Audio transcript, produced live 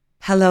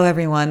Hello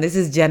everyone, this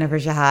is Jennifer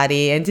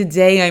Shahade, and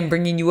today I'm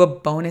bringing you a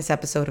bonus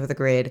episode of The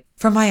Grid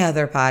from my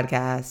other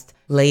podcast,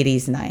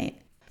 Ladies Night.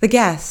 The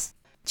guest,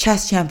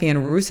 chess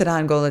champion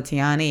Rusudan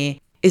Goletiani,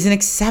 is an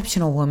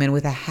exceptional woman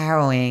with a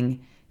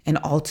harrowing and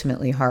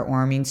ultimately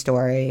heartwarming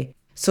story,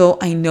 so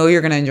I know you're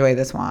going to enjoy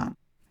this one.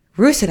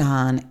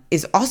 Rusudan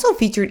is also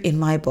featured in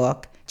my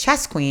book,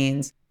 Chess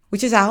Queens,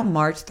 which is out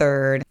March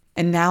 3rd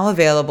and now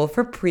available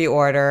for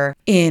pre-order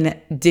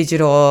in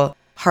digital,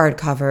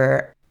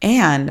 hardcover,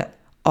 and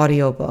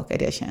audiobook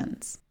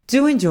editions.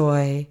 Do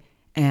enjoy,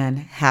 and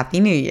Happy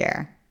New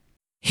Year.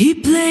 He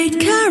played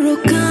Carol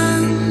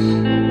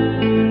Khan.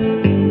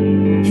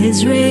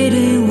 His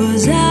rating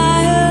was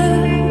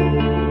higher,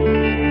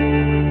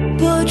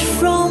 but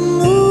from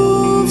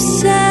move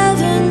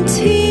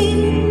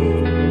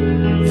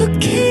 17, the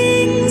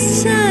king's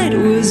side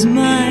was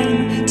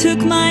mine. Took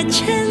my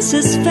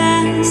chances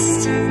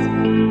fast.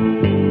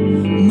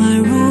 My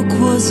rook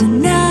was a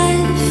knife.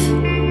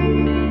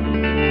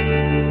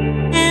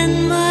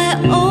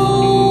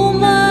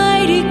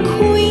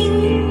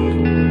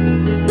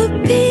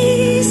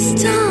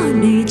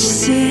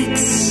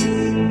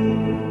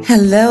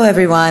 Hello,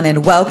 everyone,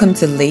 and welcome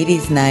to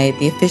Ladies Night,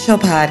 the official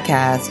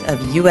podcast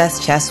of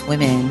U.S. Chess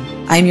Women.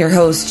 I'm your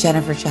host,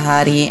 Jennifer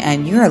Shahade,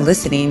 and you are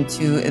listening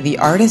to the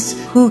artist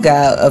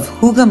Huga of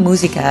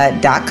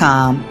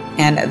HugaMusica.com,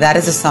 and that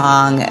is a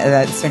song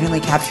that certainly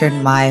captured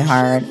my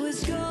heart.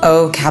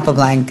 Oh,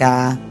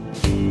 Capablanca.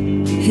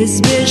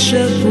 His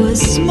bishop was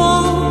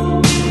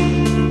small.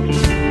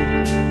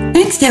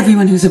 Thanks to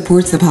everyone who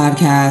supports the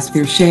podcast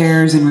through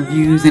shares and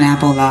reviews and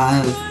Apple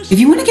Live. If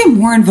you want to get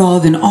more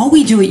involved in all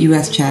we do at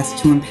US Chess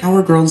to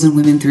empower girls and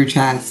women through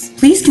chess,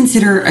 please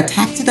consider a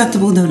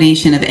tax-deductible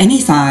donation of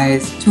any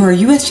size to our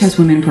US Chess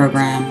Women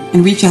program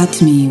and reach out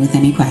to me with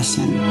any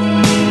question.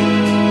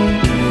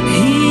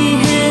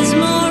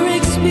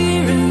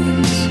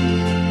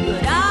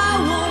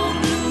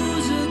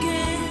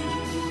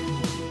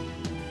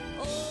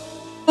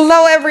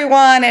 Hello,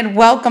 everyone, and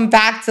welcome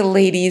back to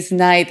Ladies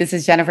Night. This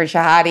is Jennifer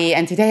Shahade,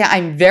 and today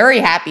I'm very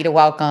happy to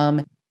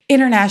welcome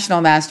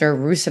International Master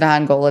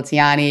Rusudan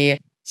Goletiani.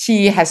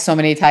 She has so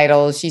many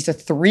titles. She's a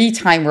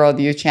 3-time World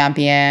Youth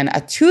Champion,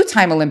 a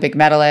 2-time Olympic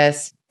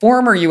medalist,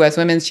 former U.S.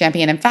 Women's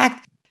Champion. In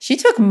fact, she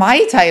took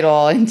my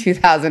title in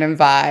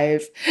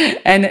 2005.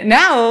 And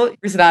now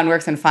Rusudan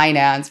works in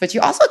finance, but she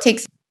also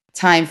takes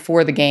time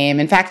for the game.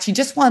 In fact, she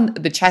just won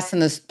the Chess in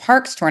the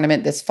Parks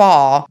tournament this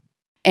fall.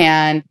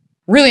 And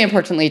really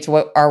importantly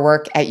to our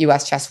work at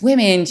US Chess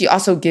Women, she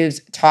also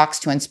gives talks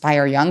to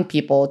inspire young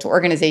people, to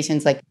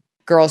organizations like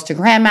Girls to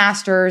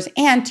Grandmasters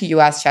and to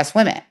US Chess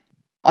Women.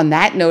 On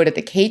that note, at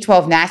the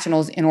K-12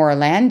 Nationals in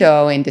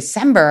Orlando in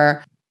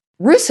December,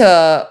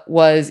 Rusa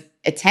was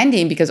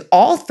attending because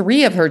all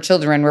 3 of her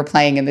children were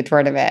playing in the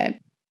tournament.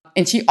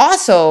 And she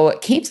also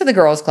came to the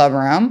Girls Club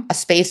Room, a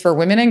space for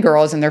women and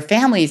girls and their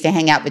families to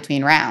hang out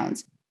between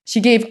rounds. She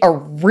gave a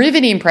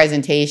riveting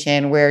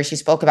presentation where she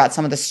spoke about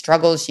some of the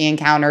struggles she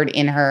encountered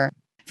in her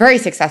very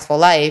successful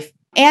life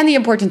and the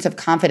importance of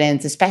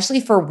confidence,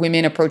 especially for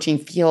women approaching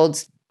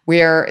fields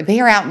where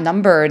they are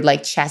outnumbered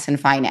like chess and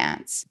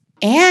finance.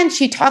 And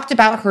she talked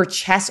about her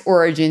chess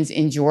origins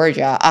in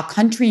Georgia, a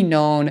country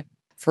known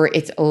for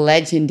its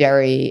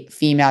legendary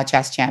female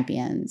chess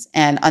champions.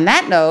 And on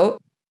that note,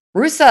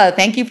 Rusa,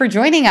 thank you for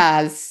joining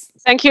us.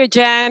 Thank you,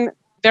 Jen,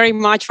 very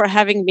much for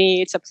having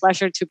me. It's a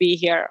pleasure to be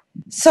here.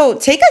 So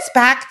take us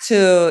back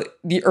to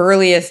the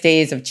earliest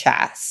days of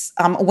chess.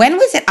 When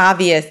was it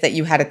obvious that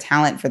you had a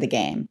talent for the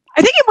game?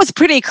 I think it was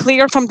pretty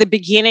clear from the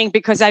beginning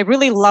because I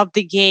really loved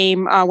the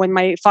game when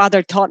my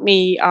father taught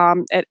me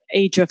at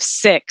age of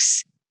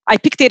 6. I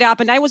picked it up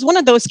and I was one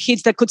of those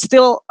kids that could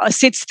still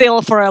sit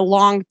still for a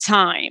long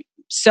time.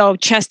 So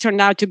chess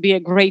turned out to be a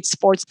great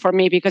sport for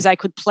me because I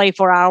could play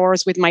for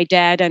hours with my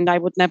dad and I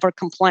would never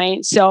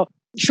complain. So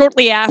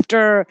shortly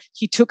after,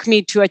 he took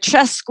me to a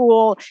chess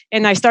school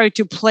and I started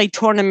to play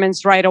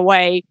tournaments right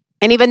away.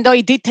 And even though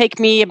it did take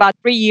me about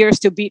 3 years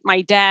to beat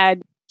my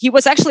dad, he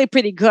was actually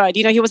pretty good.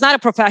 You know, he was not a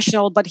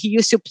professional, but he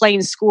used to play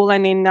in school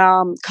and in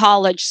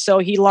college. So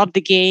he loved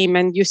the game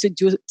and used to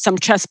do some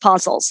chess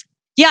puzzles.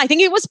 Yeah, I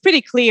think it was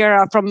pretty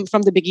clear from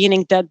the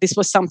beginning that this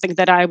was something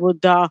that I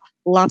would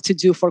love to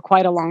do for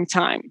quite a long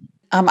time.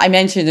 I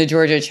mentioned the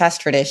Georgia chess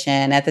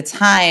tradition. At the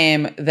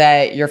time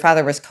that your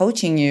father was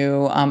coaching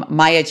you,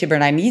 Maya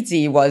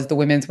Chibernanidze was the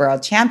women's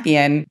world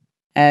champion,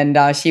 and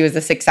she was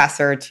the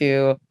successor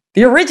to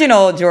the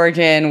original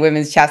Georgian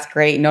women's chess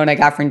great, Nona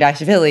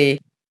Gafrindashvili.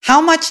 How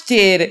much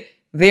did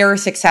their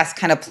success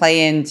kind of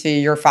play into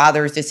your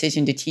father's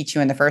decision to teach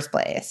you in the first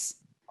place?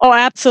 Oh,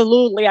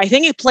 absolutely. I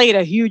think it played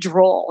a huge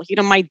role. You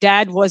know, my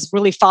dad was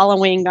really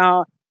following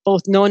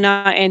both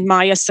Nona and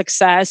Maya's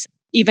success.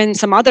 Even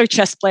some other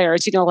chess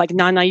players, you know, like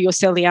Nana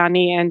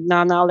Ioseliani and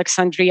Nana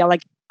Alexandria.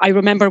 Like I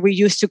remember we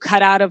used to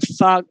cut out of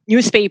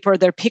newspaper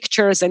their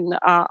pictures and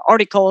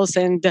articles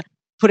and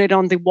put it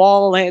on the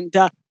wall. And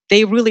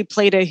they really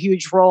played a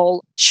huge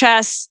role.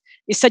 Chess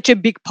is such a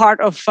big part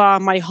of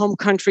my home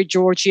country,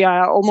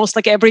 Georgia. Almost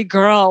like every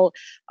girl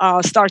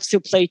starts to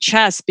play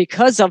chess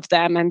because of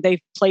them, and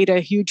they've played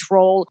a huge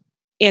role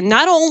in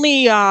not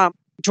only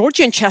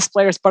Georgian chess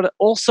players, but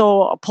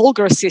also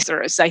Polgar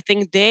sisters. I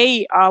think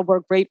they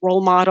were great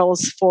role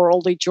models for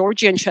all the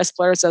Georgian chess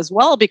players as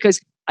well, because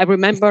I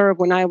remember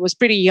when I was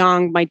pretty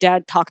young, my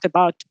dad talked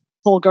about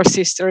Polgar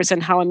sisters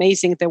and how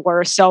amazing they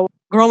were. So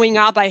growing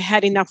up, I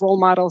had enough role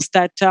models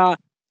that,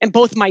 and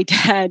both my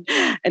dad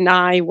and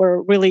I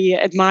were really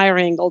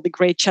admiring all the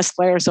great chess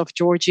players of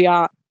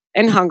Georgia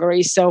and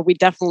Hungary. So we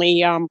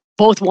definitely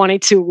both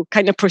wanted to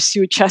kind of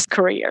pursue chess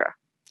career.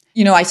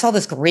 You know, I saw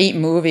this great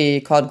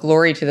movie called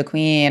Glory to the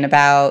Queen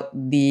about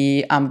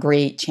the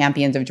great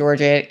champions of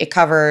Georgia. It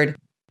covered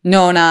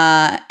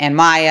Nona and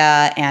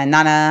Maya and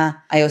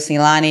Nana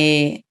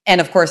Iosilani and,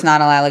 of course,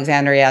 Nana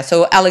Alexandria.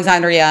 So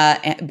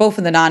Alexandria, both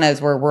of the Nanas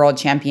were world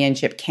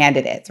championship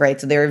candidates, right?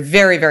 So they were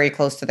very, very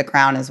close to the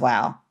crown as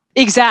well.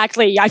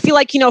 Exactly. I feel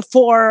like,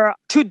 for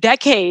 2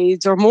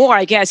 decades or more,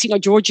 I guess,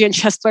 Georgian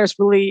chess players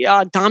really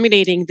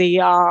dominating the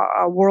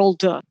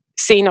world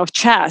scene of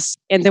chess.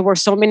 And there were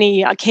so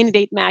many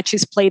candidate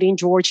matches played in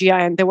Georgia,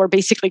 and they were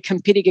basically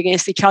competing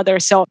against each other.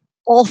 So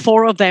all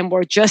 4 of them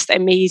were just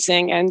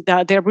amazing. And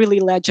they're really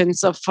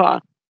legends of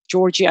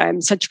Georgia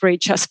and such great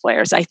chess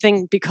players. I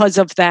think because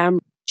of them,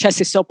 chess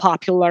is so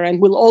popular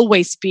and will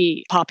always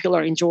be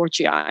popular in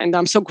Georgia. And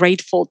I'm so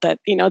grateful that,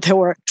 there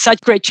were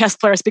such great chess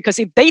players, because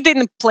if they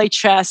didn't play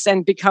chess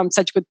and become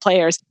such good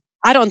players,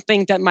 I don't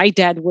think that my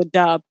dad would,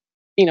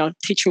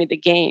 teach me the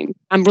game.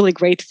 I'm really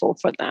grateful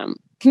for them.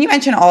 Can you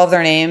mention all of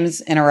their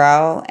names in a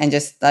row and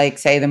just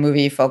say the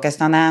movie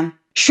focused on them?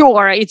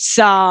 Sure. It's,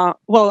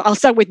 I'll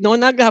start with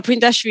Nona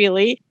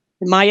Prindashvili,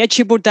 Maya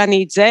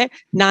Chiburdanidze,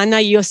 Nana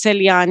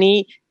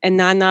Ioseliani, and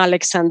Nana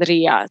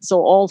Alexandria. So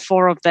all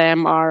 4 of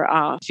them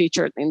are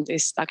featured in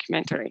this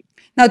documentary.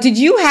 Now, did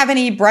you have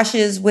any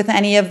brushes with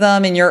any of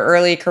them in your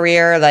early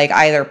career, like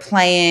either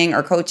playing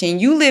or coaching?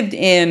 You lived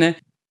in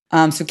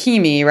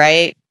Sukhumi,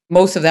 right?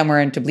 Most of them were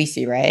in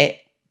Tbilisi, right?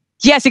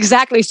 Yes,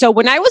 exactly. So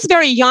when I was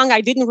very young,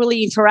 I didn't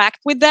really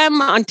interact with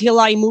them until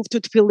I moved to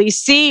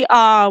Tbilisi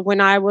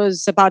when I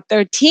was about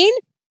 13.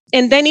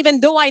 And then even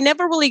though I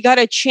never really got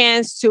a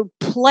chance to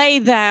play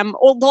them,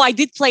 although I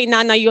did play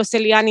Nana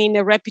Ioseliani in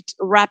a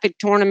rapid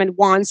tournament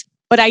once,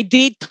 but I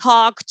did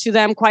talk to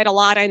them quite a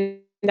lot. And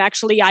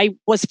actually, I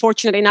was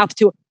fortunate enough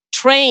to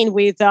train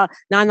with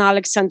Nana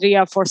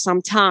Alexandria for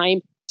some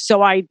time.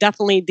 So I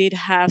definitely did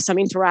have some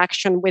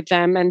interaction with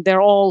them, and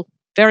they're all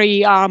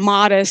very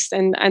modest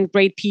and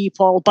great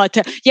people. But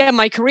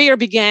my career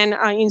began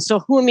in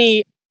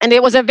Sukhumi, and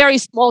it was a very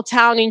small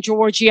town in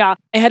Georgia.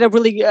 I had a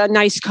really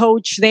nice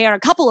coach there,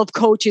 a couple of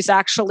coaches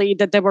actually,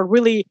 that they were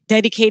really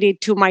dedicated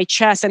to my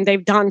chess, and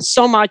they've done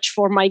so much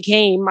for my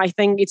game. I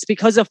think it's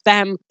because of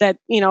them that,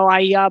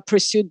 I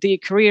pursued the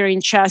career in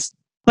chess.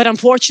 But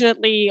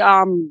unfortunately,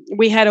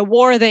 we had a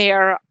war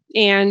there,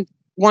 and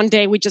one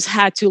day we just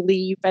had to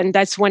leave. And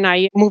that's when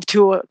I moved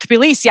to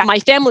Tbilisi. My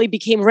family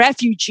became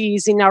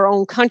refugees in our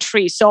own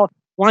country. So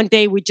one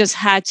day we just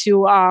had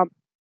to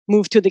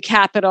move to the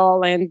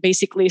capital and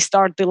basically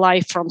start the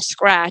life from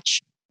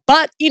scratch.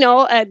 But,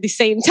 at the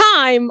same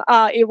time,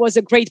 it was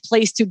a great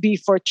place to be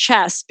for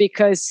chess,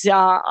 because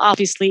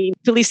obviously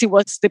Tbilisi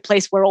was the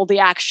place where all the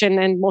action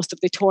and most of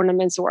the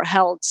tournaments were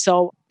held.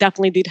 So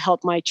definitely did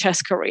help my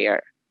chess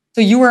career.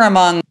 So you were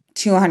among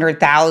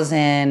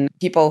 200,000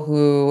 people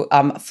who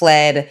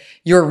fled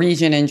your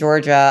region in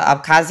Georgia,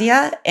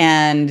 Abkhazia.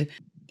 And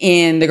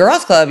in the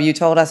Girls Club, you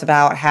told us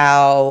about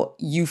how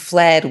you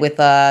fled with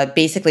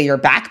basically your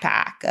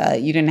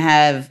backpack. You didn't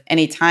have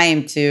any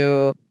time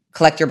to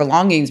collect your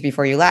belongings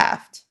before you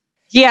left.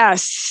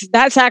 Yes,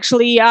 that's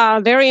actually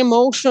a very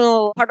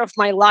emotional part of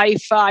my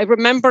life. I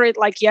remember it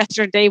like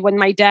yesterday when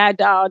my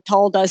dad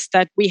told us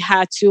that we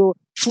had to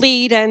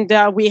flee and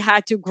we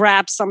had to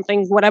grab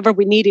something, whatever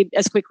we needed,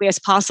 as quickly as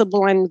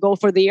possible and go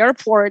for the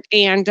airport.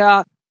 And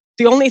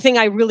the only thing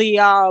I really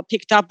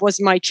picked up was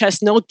my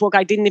chess notebook.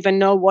 I didn't even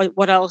know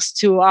what else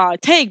to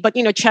take. But,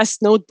 chess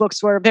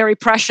notebooks were very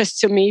precious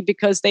to me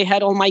because they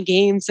had all my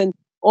games and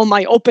all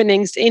my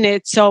openings in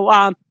it.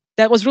 So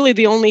that was really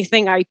the only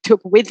thing I took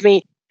with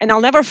me. And I'll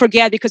never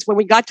forget, because when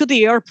we got to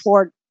the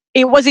airport,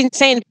 it was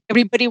insane.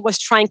 Everybody was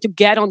trying to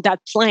get on that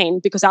plane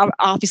because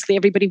obviously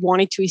everybody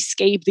wanted to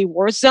escape the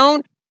war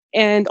zone.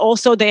 And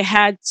also they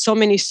had so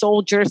many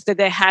soldiers that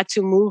they had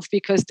to move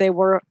because they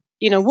were,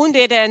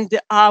 wounded. And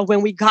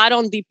when we got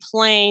on the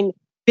plane,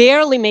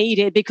 barely made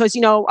it because,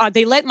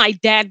 they let my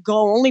dad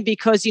go only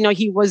because,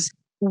 he was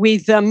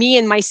with me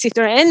and my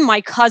sister and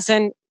my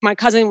cousin. My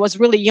cousin was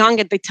really young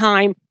at the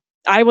time.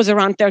 I was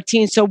around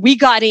 13. So we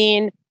got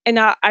in. And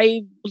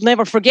I will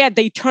never forget,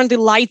 they turned the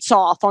lights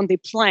off on the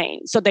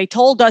plane. So they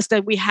told us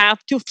that we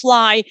have to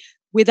fly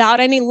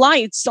without any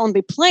lights on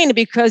the plane,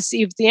 because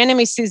if the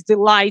enemy sees the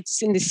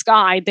lights in the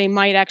sky, they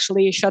might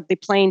actually shut the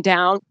plane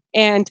down.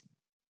 And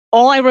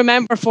all I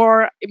remember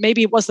for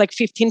maybe it was like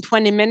 15,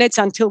 20 minutes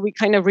until we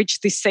kind of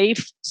reached the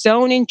safe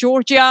zone in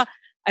Georgia.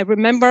 I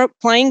remember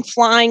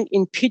flying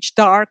in pitch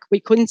dark. We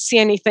couldn't see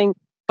anything.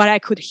 but I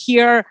could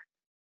hear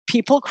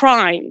people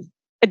crying,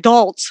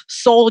 adults,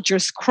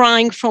 soldiers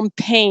crying from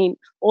pain,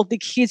 all the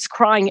kids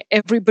crying,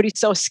 everybody's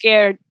so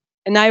scared.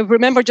 And I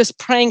remember just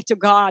praying to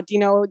God,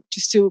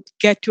 just to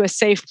get to a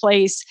safe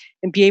place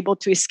and be able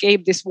to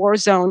escape this war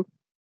zone.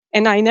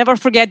 And I never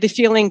forget the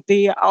feeling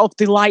of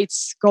the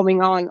lights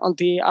going on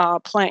the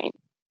plane,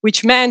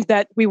 which meant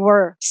that we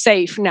were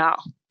safe now.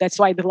 That's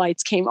why the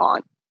lights came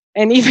on.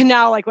 And even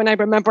now, like when I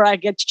remember, I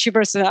get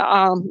shivers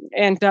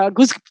and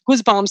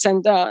goosebumps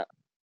and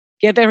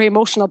get very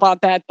emotional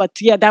about that. But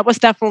yeah, that was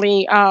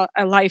definitely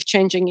a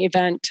life-changing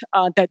event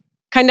that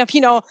kind of,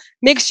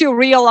 makes you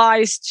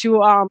realize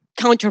to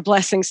count your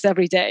blessings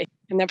every day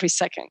and every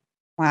second.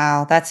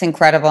 Wow, that's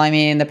incredible. I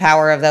mean, the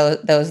power of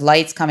those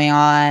lights coming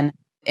on.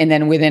 And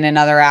then within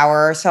another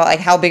hour or so, like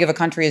how big of a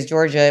country is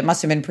Georgia? It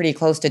must have been pretty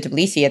close to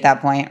Tbilisi at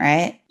that point,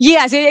 right?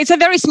 Yes, it's a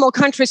very small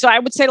country. So I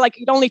would say like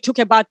it only took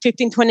about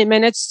 15, 20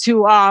 minutes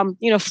to,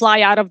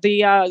 fly out of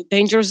the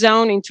danger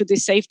zone into the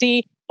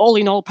safety. All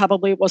in all,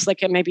 probably it was like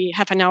maybe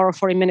half an hour,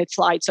 40-minute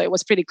flight. So it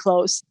was pretty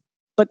close.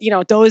 But,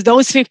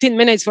 those 15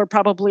 minutes were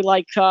probably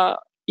like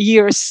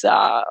years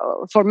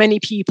for many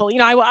people.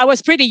 I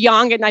was pretty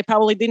young and I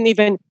probably didn't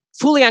even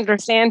fully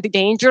understand the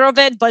danger of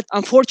it. But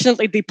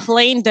unfortunately, the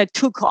plane that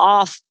took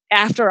off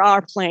after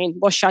our plane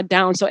was shut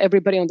down. So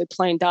everybody on the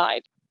plane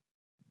died.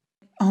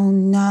 Oh,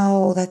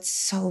 no, that's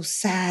so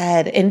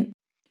sad. And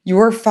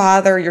your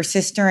father, your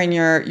sister, and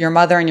your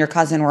mother and your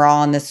cousin were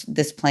all on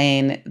this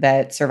plane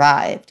that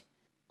survived.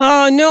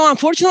 No,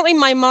 unfortunately,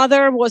 my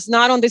mother was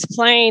not on this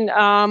plane.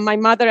 My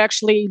mother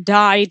actually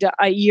died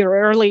a year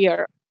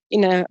earlier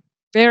in a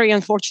very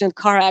unfortunate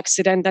car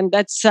accident. And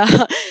that's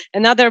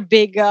another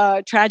big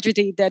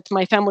tragedy that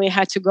my family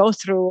had to go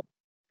through.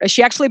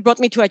 She actually brought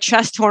me to a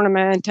chess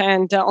tournament.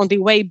 And on the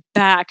way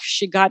back,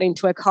 she got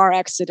into a car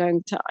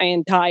accident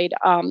and died.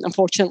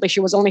 Unfortunately,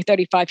 she was only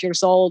 35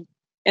 years old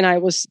and I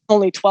was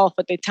only 12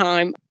 at the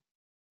time.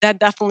 That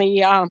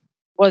definitely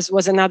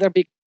was another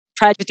big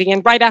tragedy.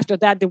 And right after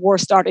that, the war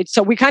started.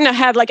 So we kind of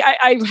had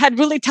I had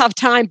really tough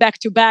time back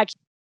to back,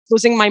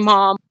 losing my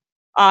mom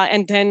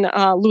and then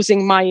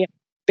losing my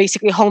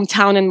basically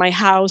hometown and my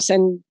house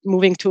and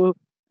moving to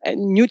a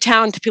new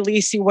town,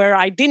 Tbilisi, where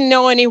I didn't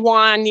know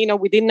anyone.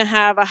 We didn't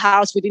have a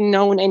house. We didn't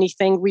own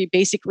anything. We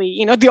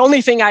basically, the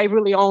only thing I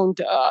really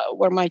owned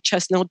were my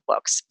chess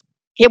notebooks.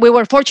 Yeah, we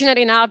were fortunate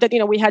enough that,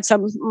 we had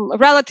some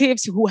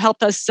relatives who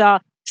helped us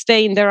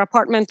stay in their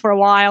apartment for a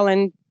while.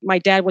 And my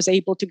dad was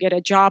able to get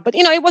a job. But,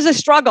 it was a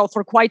struggle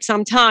for quite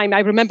some time. I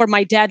remember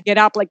my dad get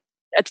up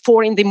at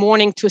 4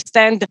 a.m. to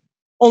stand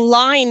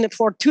online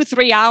for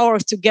 2-3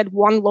 hours to get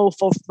one loaf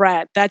of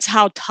bread. That's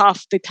how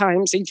tough the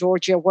times in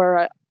Georgia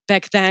were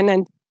back then.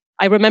 And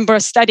I remember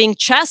studying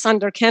chess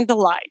under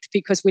candlelight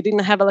because we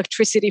didn't have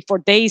electricity for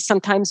days,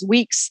 sometimes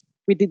weeks.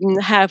 We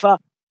didn't have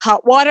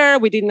hot water.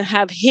 We didn't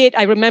have heat.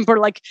 I remember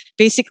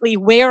basically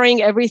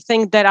wearing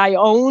everything that I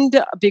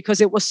owned because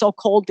it was so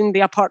cold in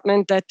the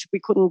apartment that we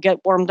couldn't get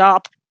warmed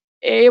up.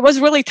 It was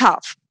really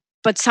tough.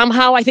 But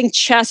somehow I think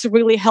chess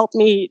really helped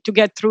me to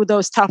get through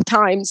those tough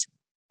times.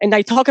 And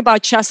I talk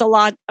about chess a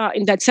lot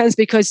in that sense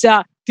because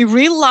the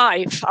real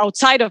life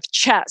outside of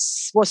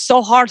chess was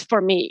so hard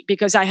for me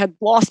because I had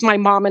lost my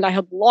mom and I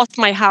had lost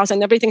my house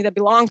and everything that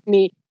belonged to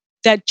me.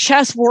 That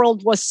chess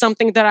world was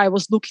something that I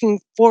was looking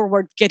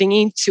forward getting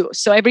into.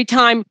 So every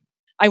time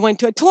I went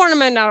to a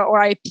tournament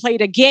or I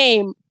played a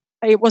game,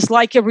 it was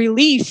like a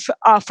relief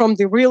from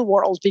the real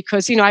world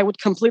because, I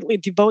would completely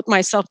devote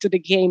myself to the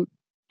game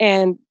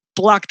and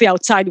block the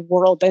outside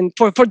world. And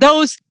for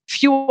those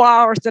few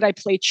hours that I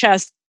played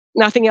chess,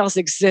 nothing else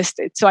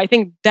existed. So I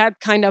think that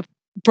kind of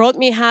brought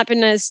me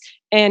happiness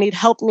and it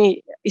helped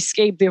me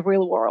escape the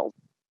real world.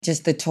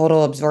 Just the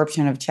total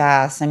absorption of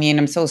chess. I mean,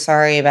 I'm so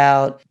sorry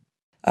about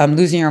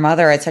losing your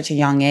mother at such a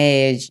young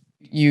age.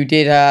 You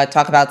did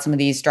talk about some of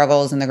these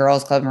struggles in the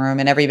girls' club room,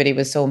 and everybody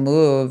was so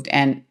moved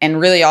and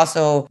really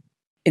also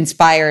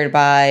inspired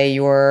by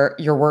your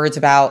words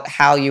about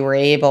how you were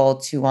able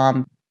to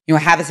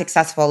have a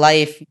successful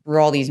life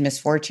through all these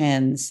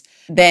misfortunes.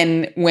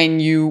 Then when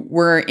you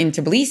were in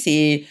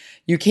Tbilisi,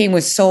 you came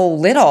with so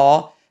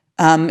little.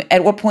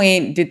 At what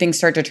point did things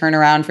start to turn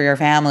around for your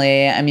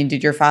family? I mean,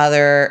 did your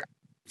father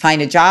find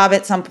a job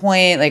at some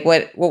point?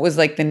 What was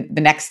the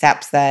next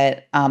steps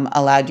that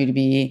allowed you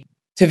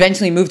to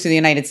eventually move to the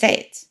United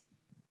States?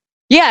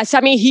 Yes,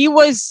 I mean, he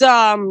was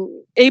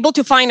able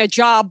to find a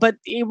job, but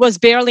it was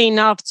barely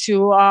enough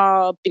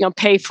to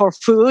pay for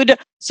food.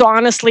 So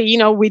honestly,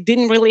 we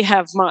didn't really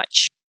have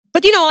much.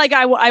 But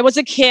I was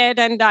a kid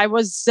and I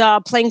was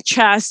playing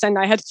chess and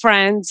I had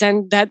friends,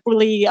 and that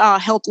really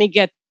helped me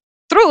get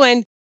through.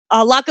 And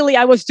luckily,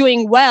 I was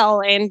doing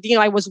well, and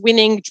I was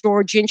winning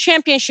Georgian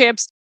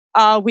championships,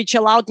 which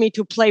allowed me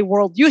to play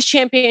World Youth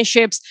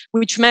Championships,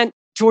 which meant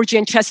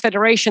Georgian Chess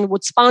Federation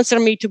would sponsor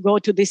me to go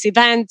to these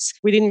events.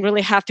 We didn't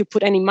really have to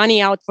put any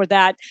money out for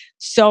that.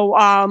 So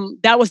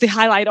that was the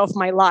highlight of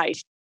my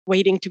life,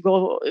 waiting to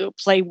go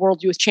play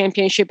World Youth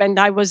Championship. And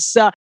I was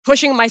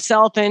pushing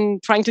myself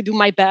and trying to do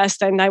my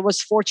best. And I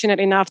was fortunate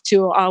enough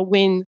to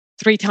win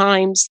 3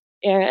 times.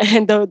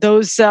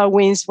 those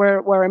wins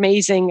were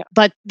amazing.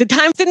 But the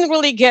times didn't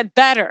really get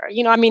better.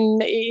 I mean,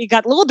 it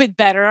got a little bit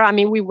better. I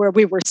mean, we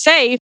were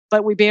safe,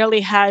 but we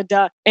barely had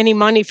any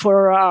money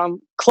for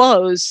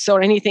clothes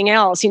or anything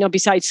else,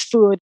 besides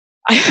food.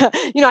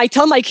 I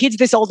tell my kids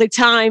this all the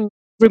time,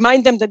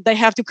 remind them that they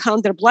have to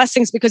count their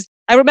blessings, because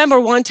I remember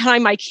one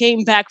time I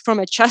came back from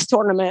a chess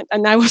tournament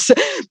and I was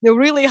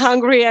really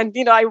hungry, and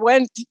I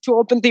went to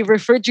open the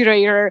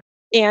refrigerator,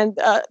 and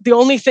the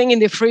only thing in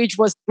the fridge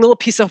was a little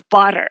piece of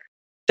butter.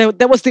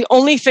 That was the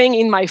only thing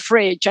in my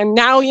fridge. And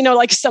now,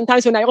 like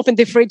sometimes when I open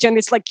the fridge and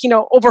it's like,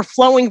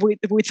 overflowing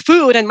with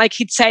food, and my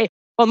kids say,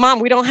 well, Mom,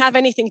 we don't have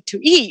anything to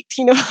eat.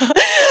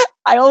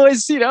 I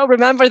always,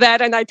 remember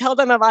that. And I tell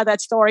them about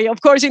that story.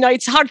 Of course,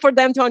 it's hard for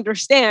them to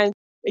understand.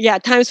 Yeah,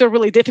 times were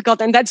really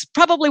difficult. And that's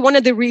probably one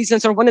of the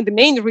reasons, or one of the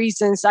main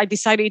reasons, I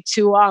decided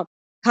to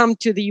come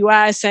to the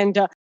US and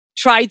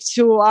try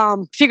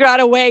to figure out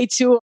a way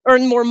to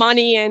earn more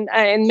money and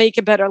make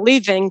a better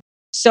living.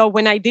 So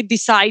when I did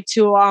decide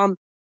to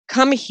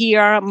come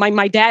here,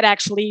 my dad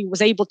actually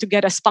was able to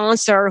get a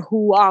sponsor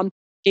who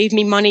gave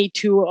me money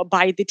to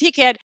buy the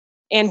ticket.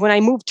 And when I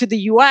moved to the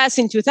US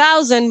in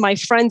 2000, my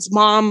friend's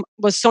mom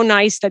was so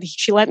nice that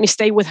she let me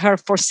stay with her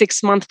for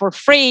 6 months for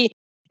free.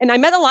 And I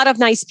met a lot of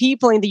nice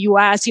people in the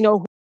US.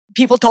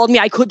 People told me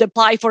I could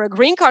apply for a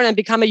green card and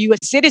become a US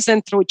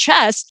citizen through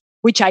chess,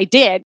 which I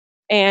did.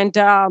 And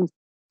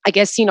I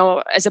guess,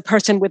 as a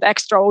person with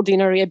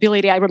extraordinary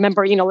ability, I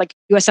remember, like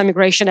US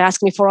immigration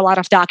asked me for a lot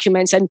of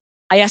documents. And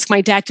I asked my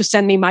dad to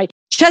send me my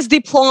chess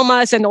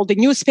diplomas and all the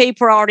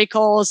newspaper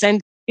articles. And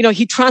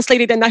he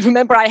translated, and I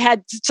remember I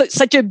had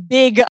such a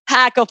big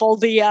pack of all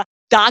the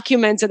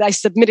documents that I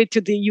submitted to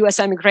the U.S.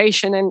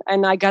 immigration,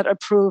 and I got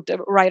approved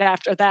right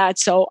after that.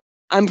 So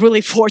I'm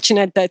really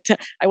fortunate that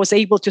I was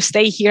able to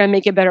stay here and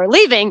make a better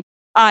living.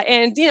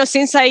 And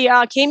since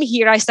I came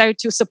here, I started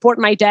to support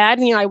my dad.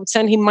 I would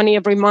send him money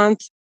every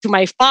month to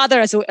my father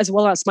as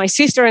well as my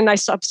sister, and I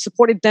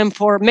supported them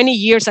for many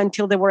years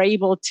until they were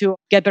able to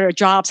get better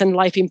jobs and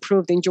life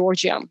improved in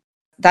Georgia.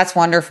 That's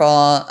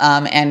wonderful.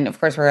 And of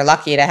course, we're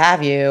lucky to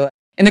have you.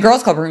 In the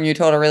Girls Club room, you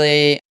told a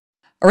really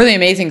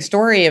amazing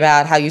story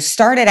about how you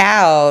started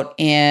out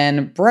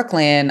in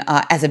Brooklyn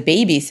as a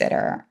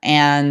babysitter.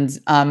 And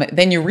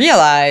then you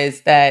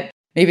realized that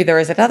maybe there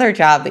was another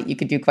job that you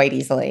could do quite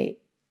easily.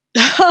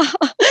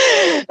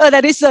 Oh,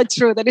 that is so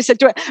true. That is so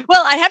true.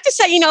 Well, I have to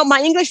say,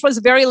 my English was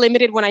very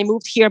limited when I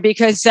moved here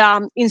because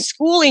in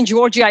school in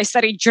Georgia, I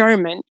studied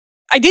German.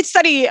 I did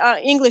study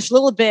English a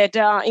little bit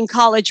in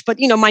college, but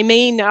my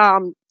main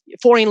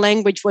foreign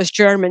language was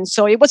German,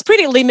 so it was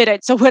pretty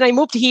limited. So when I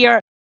moved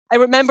here, I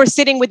remember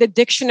sitting with a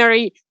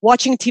dictionary,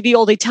 watching TV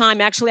all the time.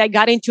 Actually, I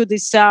got into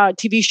this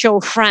TV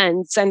show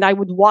Friends, and I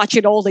would watch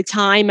it all the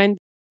time and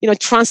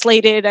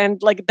translate it, and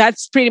like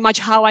that's pretty much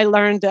how I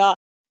learned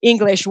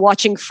English,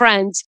 watching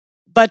Friends.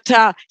 But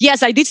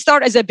yes, I did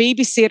start as a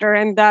babysitter,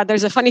 and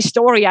there's a funny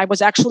story. I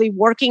was actually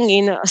working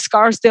in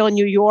Scarsdale,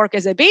 New York,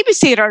 as a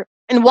babysitter.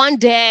 And one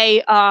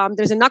day,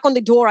 there's a knock on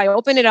the door. I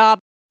open it up.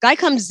 Guy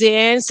comes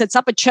in, sets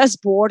up a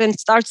chessboard, and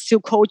starts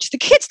to coach the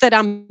kids that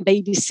I'm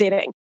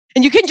babysitting.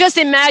 And you can just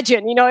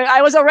imagine,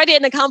 I was already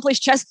an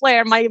accomplished chess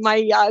player. My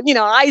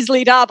eyes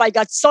lit up. I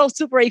got so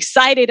super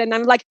excited, and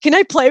I'm like, "Can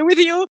I play with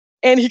you?"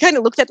 And he kind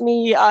of looked at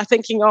me,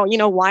 thinking, "Oh,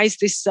 why is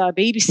this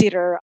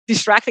babysitter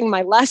distracting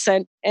my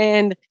lesson?"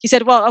 And he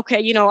said, "Well, okay,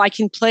 I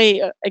can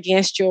play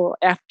against you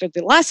after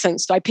the lesson."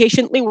 So I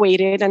patiently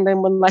waited, and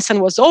then when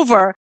lesson was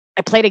over,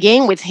 I played a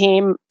game with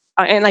him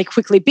and I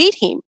quickly beat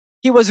him.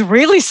 He was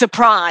really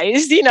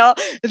surprised,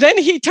 Then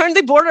he turned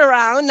the board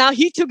around. Now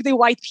he took the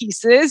white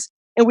pieces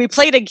and we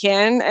played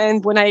again.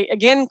 And when I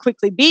again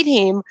quickly beat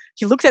him,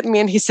 he looked at me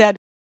and he said,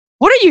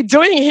 "What are you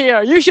doing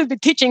here? You should be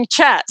teaching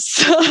chess."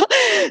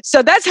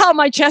 So that's how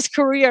my chess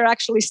career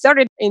actually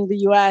started in the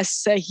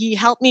US. He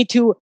helped me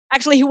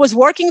he was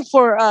working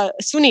for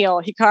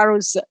Sunil,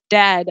 Hikaru's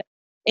dad.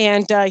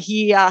 And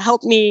he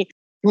helped me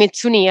meet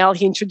Sunil.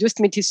 He introduced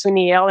me to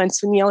Sunil, and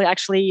Sunil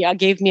actually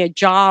gave me a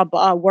job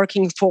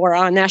working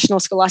for National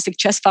Scholastic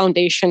Chess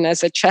Foundation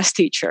as a chess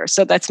teacher.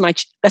 So that's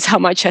how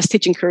my chess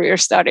teaching career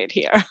started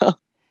here.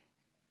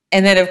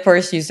 And then, of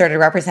course, you started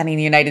representing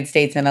the United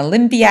States in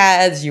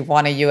Olympiads. You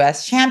won a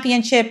U.S.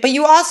 championship, but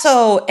you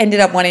also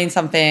ended up wanting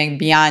something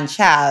beyond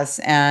chess,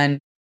 and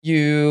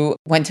you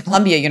went to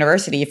Columbia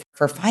University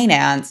for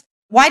finance.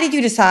 Why did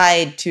you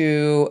decide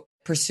to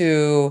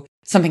pursue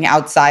something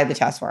outside the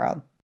chess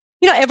world?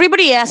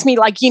 Everybody asks me,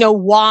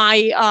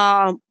 why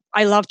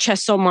I love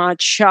chess so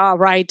much,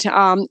 right?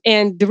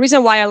 And the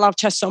reason why I love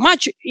chess so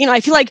much,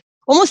 I feel like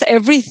almost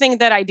everything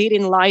that I did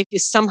in life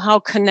is somehow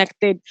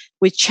connected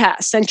with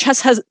chess. And chess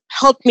has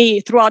helped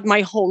me throughout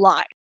my whole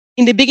life.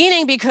 In the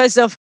beginning, because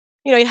of,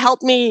 it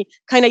helped me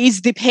kind of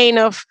ease the pain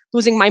of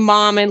losing my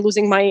mom and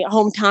losing my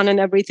hometown and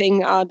everything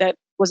that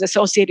was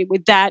associated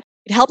with that.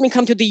 It helped me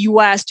come to the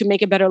US to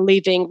make a better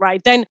living,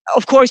 right? Then,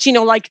 of course,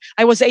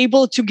 I was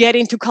able to get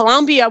into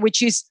Columbia,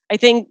 which is, I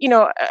think,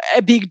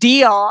 a big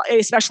deal,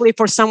 especially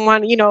for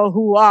someone,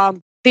 who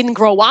didn't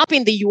grow up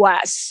in the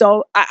US.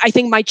 So I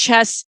think my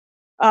chess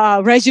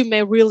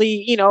resume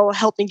really,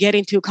 helped me get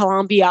into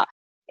Columbia.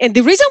 And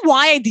the reason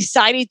why I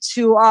decided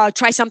to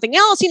try something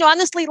else,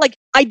 honestly, like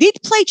I did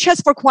play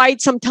chess for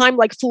quite some time,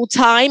 like full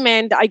time,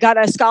 and I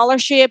got a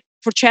scholarship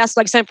for chess,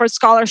 like Stanford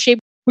scholarship,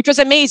 which was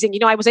amazing.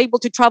 I was able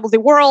to travel the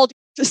world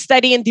to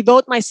study and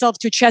devote myself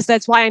to chess.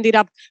 That's why I ended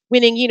up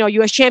winning,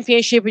 U.S.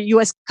 championship,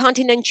 U.S.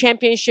 continent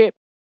championship,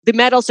 the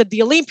medals at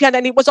the Olympiad,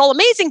 and it was all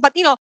amazing. But,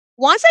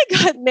 once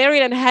I got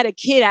married and had a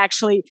kid,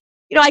 actually,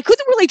 I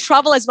couldn't really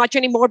travel as much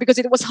anymore because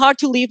it was hard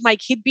to leave my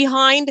kid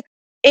behind.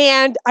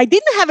 And I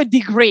didn't have a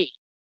degree.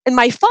 And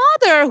my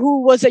father,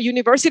 who was a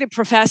university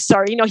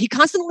professor, he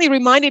constantly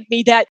reminded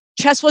me that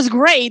chess was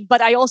great, but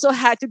I also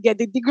had to get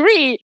the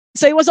degree.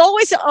 So it was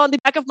always on the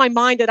back of my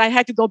mind that I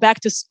had to go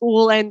back to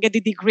school and get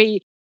the degree.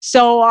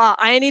 So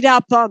I ended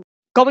up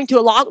going to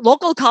a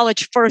local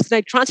college first. And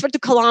I transferred to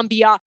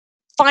Columbia,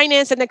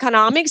 finance and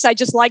economics. I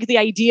just like the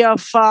idea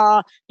of,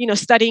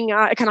 studying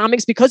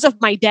economics because of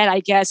my dad,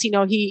 I guess. He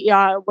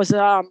was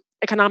an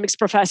economics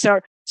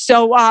professor.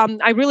 So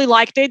I really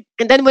liked it.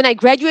 And then when I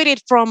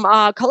graduated from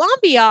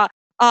Columbia,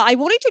 I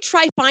wanted to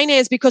try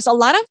finance because a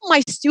lot of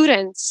my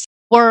students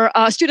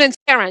students'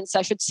 parents,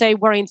 I should say,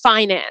 were in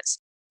finance.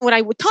 When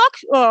I would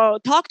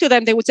talk to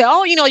them, they would say,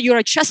 "Oh, you're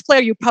a chess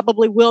player. You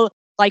probably will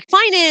like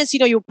finance.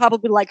 You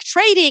probably like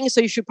trading.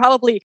 So you should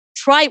probably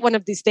try it one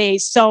of these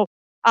days." So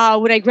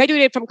when I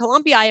graduated from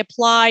Columbia, I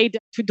applied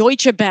to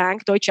Deutsche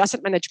Bank, Deutsche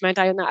Asset Management.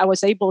 I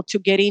was able to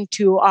get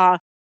into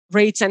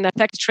rates and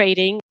FX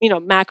trading,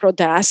 macro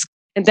desk.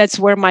 And that's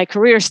where my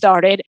career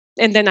started.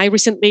 And then I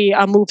recently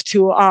moved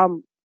to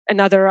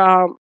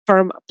another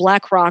firm,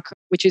 BlackRock,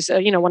 which is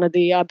one of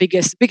the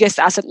biggest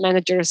asset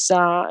managers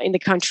in the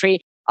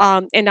country.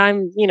 And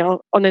I'm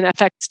on an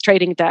FX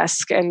trading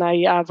desk, and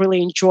I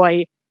really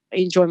enjoy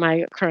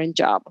my current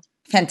job.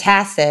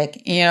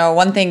 Fantastic.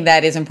 One thing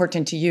that is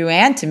important to you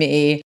and to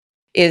me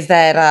is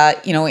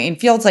that in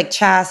fields like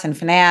chess and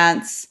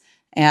finance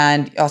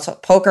and also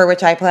poker,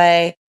 which I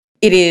play,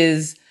 it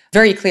is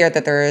very clear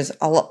that there's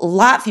a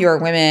lot fewer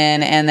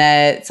women and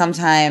that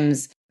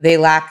sometimes they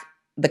lack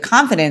the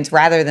confidence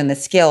rather than the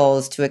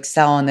skills to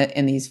excel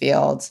in these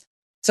fields.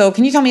 So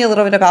can you tell me a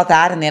little bit about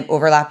that and the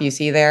overlap you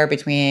see there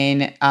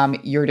between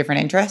your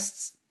different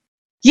interests?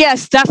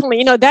 Yes,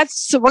 definitely.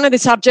 That's one of the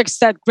subjects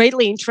that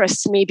greatly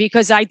interests me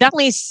because I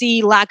definitely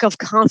see lack of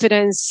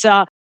confidence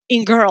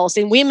in girls,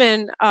 in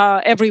women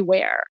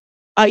everywhere.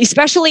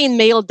 Especially in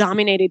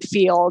male-dominated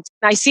fields.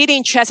 I see it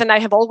in chess, and I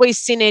have always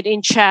seen it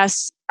in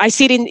chess. I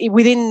see it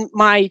within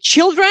my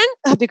children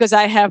because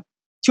I have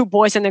 2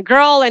 boys and a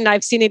girl, and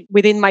I've seen it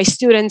within my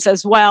students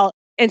as well.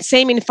 And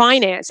same in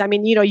finance. I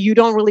mean, you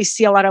don't really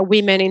see a lot of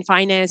women in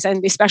finance,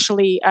 and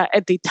especially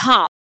at the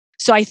top.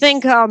 So I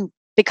think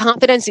the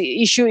confidence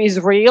issue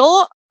is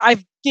real.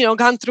 I've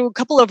gone through a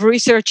couple of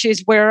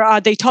researches where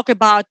they talk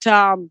about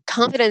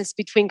confidence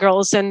between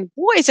girls and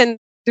boys, and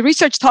the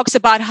research talks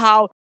about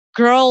how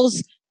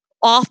girls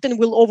often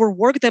will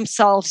overwork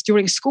themselves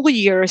during school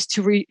years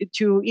to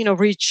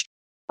reach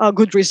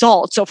good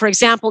results. So, for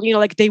example,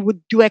 like they would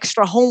do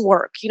extra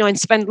homework, and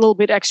spend a little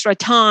bit extra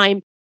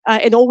time,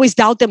 and always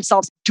doubt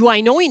themselves: do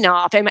I know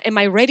enough? Am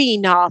I ready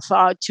enough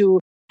to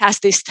pass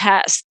this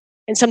test?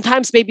 And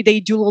sometimes maybe they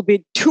do a little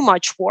bit too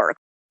much work.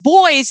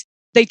 Boys,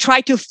 they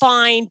try to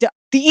find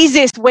the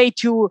easiest way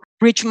to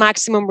reach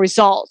maximum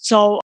results.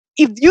 So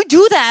if you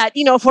do that,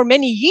 for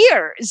many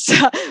years,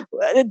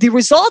 the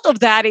result of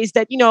that is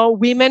that,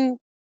 women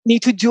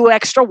need to do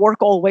extra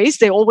work always.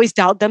 They always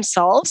doubt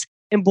themselves.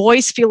 And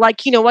boys feel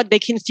like, they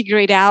can figure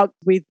it out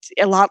with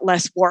a lot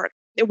less work.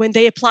 When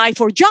they apply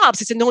for jobs,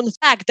 it's a known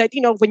fact that,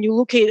 when you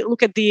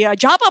look at the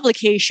job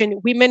application,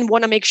 women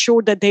want to make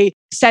sure that they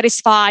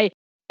satisfy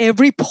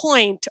every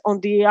point on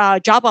the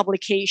job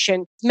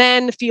application.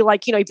 Men feel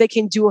like, if they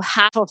can do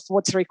half of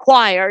what's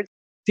required,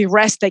 the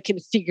rest they can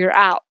figure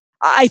out.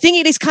 I think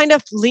it is kind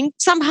of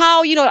linked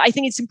somehow. I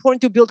think it's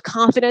important to build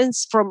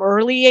confidence from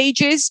early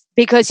ages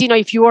because,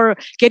 if you are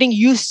getting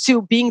used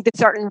to being the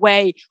certain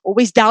way,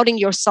 always doubting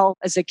yourself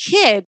as a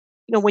kid,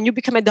 when you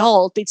become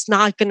adult, it's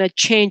not going to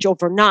change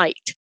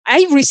overnight.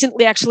 I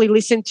recently actually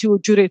listened to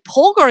Judith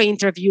Polgar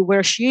interview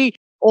where she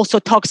also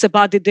talks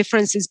about the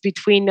differences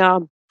between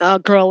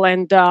girl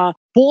and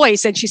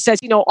boys. And she says,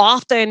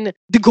 often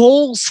the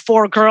goals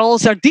for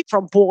girls are different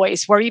from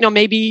boys, where,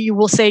 maybe you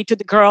will say to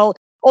the girl,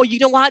 "Oh, you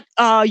know what?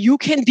 You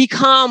can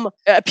become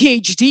a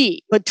PhD."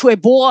 But to a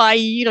boy,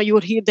 you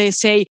would hear they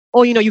say,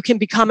 "Oh, you can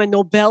become a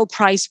Nobel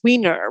Prize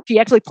winner." He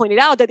actually pointed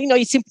out that,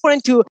 it's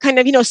important to kind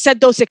of,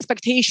 set those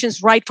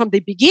expectations right from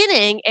the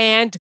beginning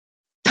and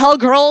tell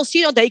girls,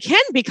 they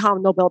can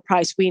become Nobel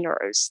Prize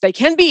winners. They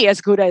can be as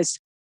good as,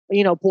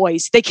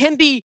 boys. They can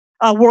be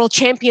world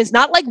champions,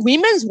 not like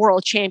women's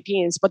world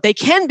champions, but they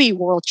can be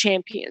world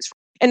champions.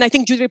 And I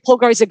think Judith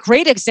Polgar is a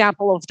great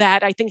example of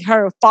that. I think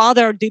her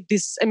father did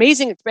this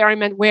amazing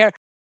experiment where,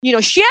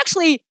 she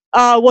actually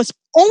was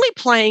only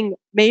playing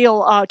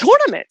male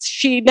tournaments.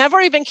 She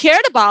never even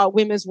cared about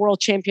women's world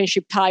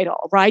championship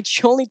title, right?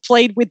 She only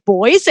played with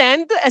boys.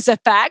 And as a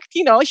fact,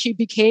 she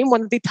became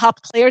one of the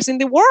top players in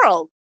the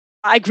world.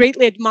 I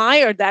greatly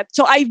admire that.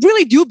 So I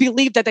really do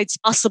believe that it's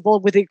possible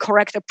with the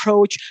correct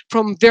approach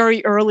from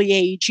very early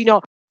age.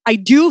 I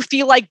do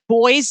feel like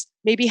boys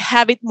maybe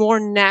have it more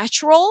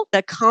natural,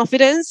 that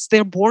confidence,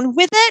 they're born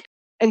with it,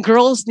 and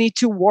girls need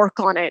to work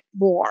on it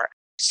more.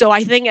 So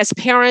I think as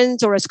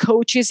parents or as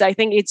coaches, I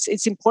think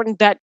it's important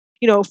that,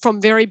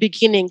 from very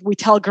beginning, we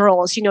tell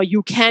girls,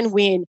 you can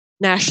win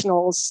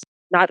nationals,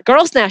 not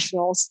girls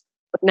nationals,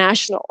 but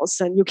nationals,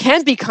 and you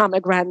can become a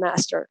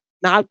grandmaster,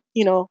 not,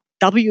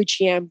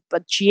 WGM,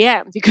 but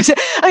GM, because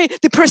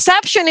the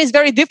perception is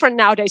very different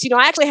nowadays.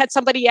 I actually had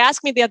somebody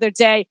ask me the other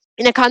day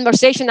in a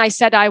conversation, I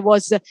said I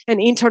was an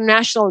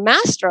international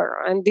master.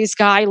 And this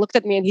guy looked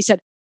at me and he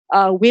said,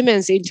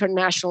 women's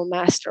international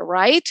master,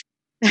 right?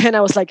 And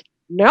I was like,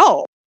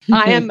 no,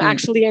 I am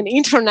actually an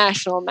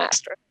international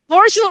master.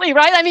 Fortunately,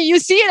 right? I mean, you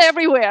see it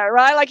everywhere,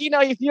 right? Like,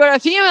 if you're a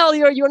female,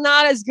 you're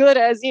not as good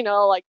as,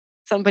 like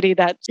somebody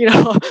that,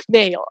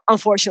 male,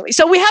 unfortunately.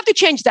 So we have to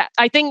change that.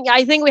 I think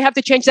we have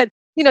to change that.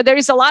 There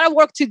is a lot of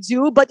work to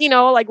do, but,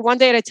 like one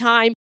day at a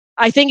time.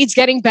 I think it's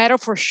getting better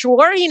for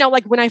sure.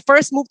 Like when I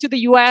first moved to the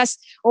US,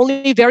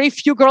 only very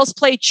few girls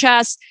played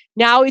chess.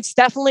 Now it's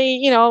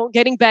definitely,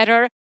 getting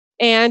better,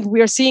 and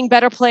we're seeing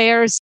better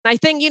players. I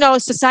think,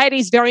 society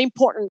is very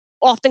important.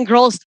 Often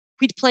girls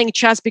quit playing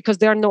chess because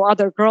there are no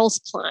other girls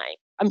playing.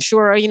 I'm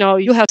sure,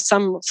 you have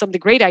some of the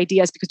great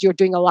ideas because you're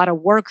doing a lot of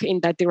work in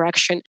that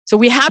direction. So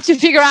we have to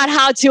figure out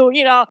how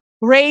to,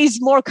 raise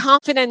more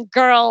confident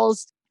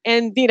girls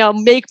and,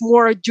 make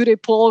more Judy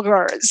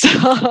Polgars.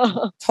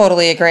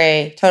 Totally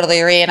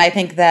agree. And I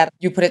think that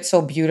you put it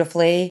so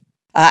beautifully.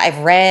 I've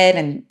read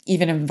and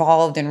even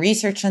involved in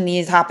research on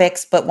these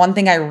topics. But one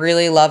thing I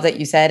really love that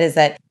you said is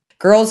that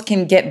girls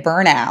can get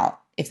burnout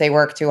if they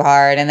work too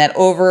hard. And that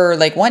over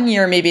like 1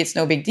 year, maybe it's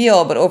no big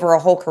deal, but over a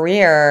whole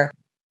career,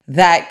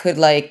 that could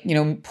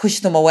push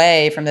them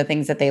away from the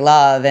things that they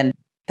love. And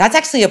that's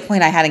actually a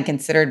point I hadn't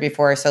considered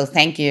before. So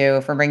thank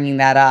you for bringing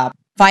that up.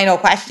 Final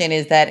question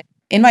is that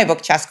in my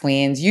book, Chess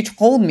Queens, you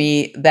told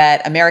me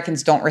that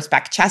Americans don't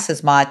respect chess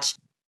as much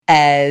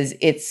as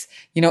its,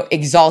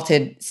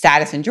 exalted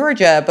status in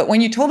Georgia. But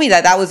when you told me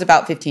that was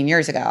about 15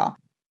 years ago.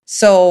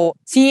 So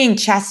seeing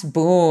chess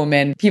boom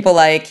and people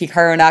like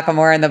Hikaru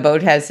Nakamura and the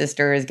Botez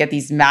sisters get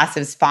these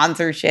massive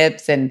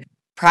sponsorships and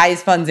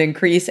prize funds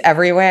increase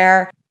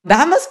everywhere,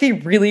 that must be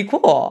really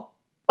cool.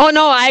 Oh,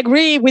 no, I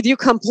agree with you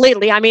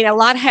completely. I mean, a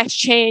lot has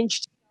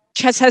changed.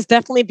 Chess has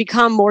definitely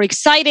become more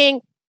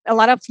exciting. A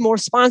lot of more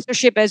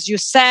sponsorship, as you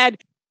said.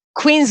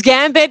 Queen's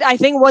Gambit, I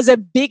think, was a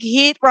big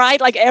hit, right?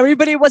 Like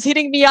everybody was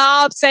hitting me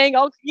up saying,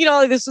 oh,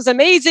 this was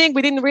amazing.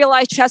 We didn't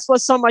realize chess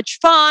was so much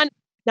fun.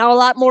 Now a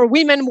lot more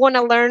women want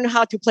to learn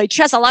how to play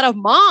chess. A lot of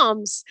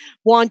moms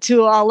want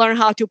to learn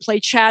how to play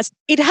chess.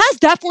 It has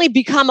definitely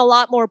become a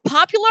lot more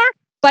popular,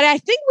 but I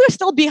think we're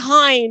still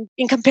behind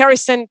in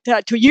comparison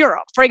to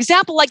Europe. For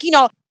example,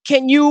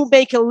 can you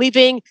make a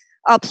living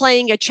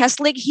playing a chess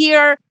league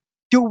here?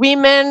 Do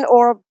women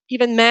or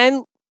even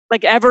men,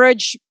 like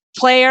average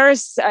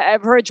players,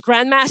 average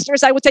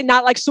grandmasters, I would say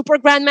not like super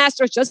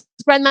grandmasters, just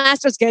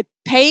grandmasters, get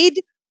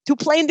paid to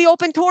play in the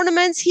open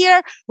tournaments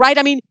here, right?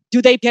 I mean,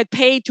 do they get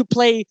paid to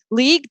play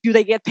league? Do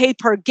they get paid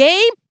per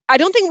game? I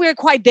don't think we're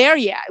quite there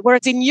yet.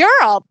 Whereas in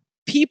Europe,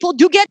 people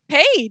do get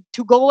paid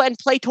to go and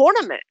play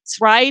tournaments,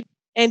 right?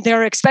 And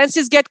their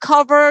expenses get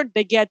covered.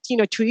 They get,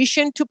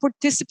 tuition to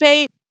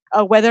participate,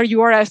 whether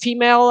you are a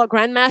female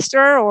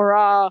grandmaster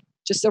or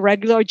just a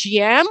regular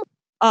GM.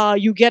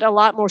 You get a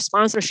lot more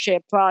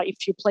sponsorship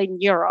if you play in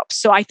Europe.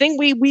 So I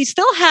think we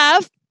still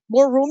have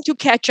more room to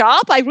catch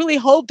up. I really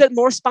hope that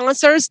more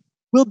sponsors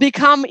will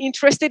become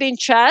interested in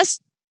chess.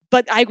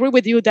 But I agree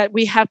with you that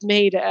we have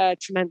made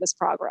tremendous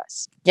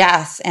progress.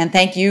 Yes. And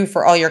thank you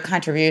for all your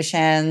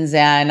contributions.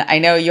 And I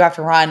know you have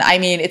to run. I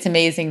mean, it's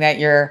amazing that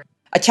you're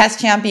a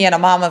chess champion, a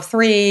mom of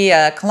three,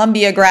 a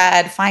Columbia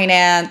grad,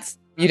 finance.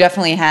 You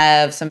definitely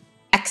have some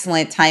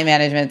excellent time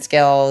management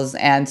skills.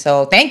 And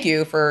so thank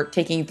you for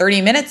taking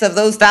 30 minutes of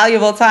those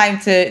valuable time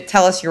to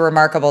tell us your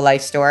remarkable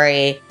life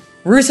story.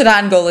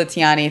 Rusudan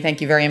Goletiani,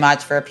 thank you very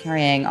much for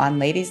appearing on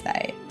Ladies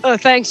Night. Oh,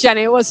 thanks,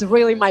 Jenny. It was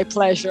really my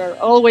pleasure.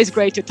 Always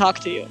great to talk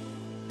to you.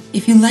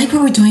 If you like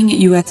what we're doing at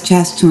US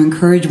Chess to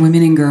encourage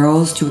women and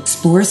girls to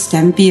explore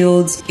STEM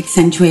fields,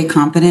 accentuate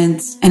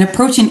competence, and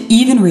approach an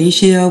even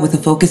ratio with a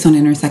focus on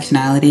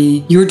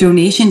intersectionality, your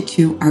donation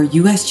to our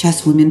US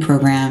Chess Women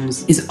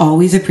programs is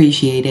always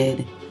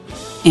appreciated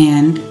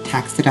and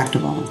tax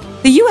deductible.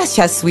 The US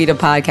Chess suite of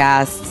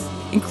podcasts,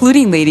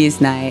 including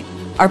Ladies Night,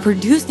 are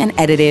produced and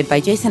edited by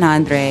Jason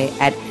Andre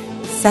at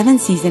 7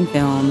 Season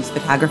Films,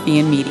 Photography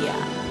and Media.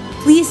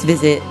 Please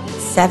visit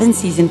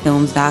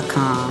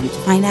 7seasonfilms.com to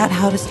find out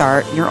how to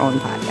start your own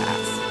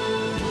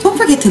podcast. Don't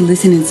forget to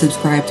listen and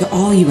subscribe to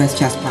all US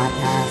Chess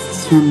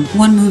podcasts from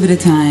One Move at a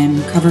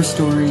Time, Cover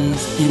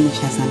Stories, and The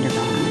Chess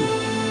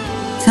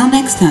Underground. Till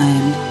next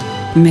time,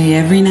 may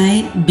every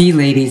night be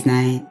Ladies'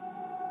 Night.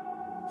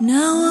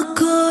 Now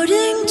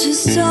according to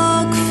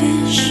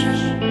Stockfish,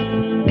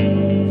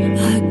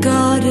 I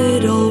got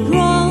it all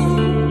wrong.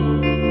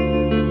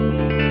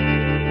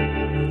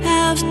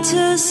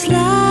 After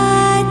slide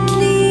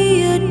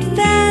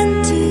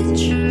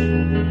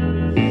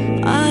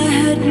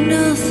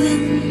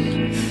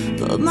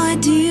my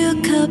dear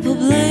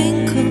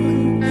Capablanca,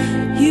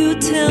 you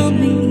tell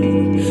me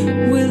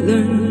we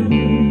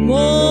learn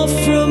more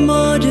from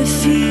our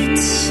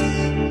defeats.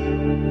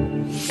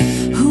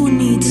 Who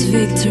needs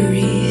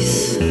victories?